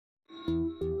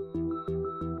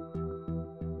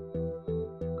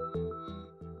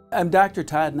I'm Dr.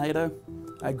 Todd Nida.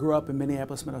 I grew up in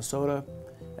Minneapolis, Minnesota.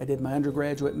 I did my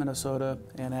undergraduate in Minnesota,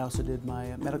 and I also did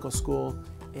my medical school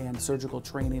and surgical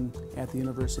training at the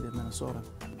University of Minnesota.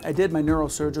 I did my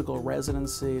neurosurgical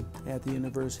residency at the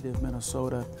University of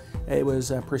Minnesota. It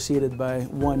was preceded by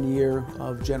 1 year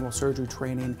of general surgery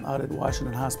training out at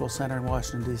Washington Hospital Center in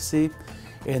Washington, D.C.,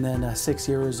 and then 6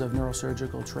 years of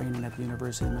neurosurgical training at the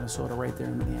University of Minnesota right there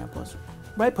in Minneapolis.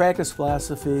 My practice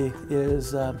philosophy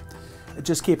is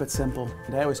just keep it simple.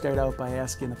 And I always start out by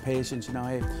asking the patients,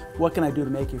 hey, what can I do to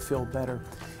make you feel better?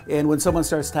 And when someone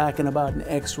starts talking about an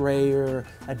x-ray or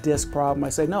a disc problem, I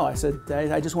say, no, I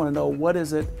just want to know what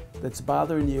is it that's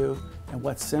bothering you and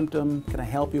what symptom can I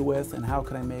help you with and how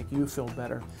can I make you feel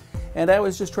better? And I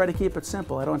always just try to keep it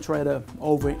simple. I don't try to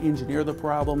over-engineer the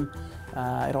problem.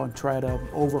 I don't try to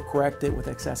overcorrect it with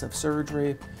excessive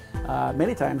surgery.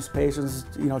 Many times patients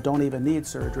don't even need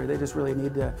surgery. They just really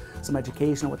need some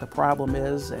education on what the problem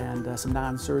is and some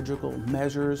non-surgical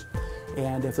measures.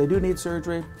 And if they do need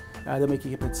surgery, then we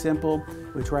keep it simple.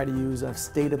 We try to use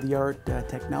state-of-the-art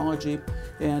technology,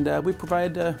 and we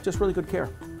provide just really good care.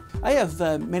 I have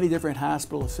many different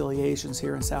hospital affiliations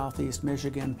here in Southeast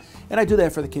Michigan, and I do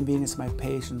that for the convenience of my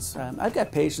patients. I've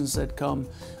got patients that come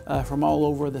from all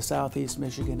over the Southeast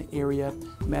Michigan area,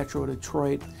 Metro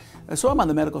Detroit. So I'm on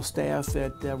the medical staff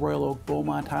at Royal Oak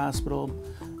Beaumont Hospital,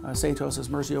 St. Joseph's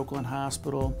Mercy Oakland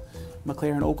Hospital,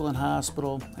 McLaren Oakland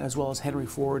Hospital, as well as Henry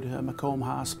Ford Macomb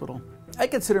Hospital. I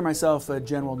consider myself a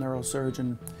general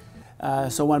neurosurgeon.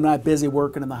 So when I'm not busy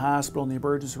working in the hospital, in the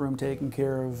emergency room, taking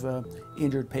care of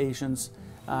injured patients,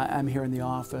 I'm here in the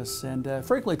office and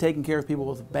frequently taking care of people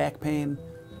with back pain,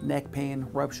 neck pain,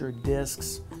 ruptured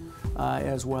discs,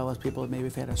 as well as people that maybe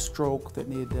have had a stroke that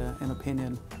need an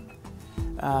opinion.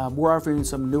 We're offering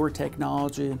some newer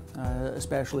technology,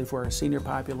 especially for our senior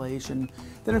population,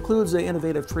 that includes the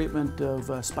innovative treatment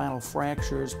of spinal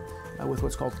fractures with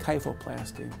what's called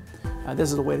kyphoplasty.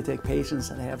 This is a way to take patients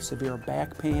that have severe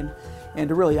back pain and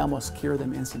to really almost cure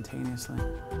them instantaneously.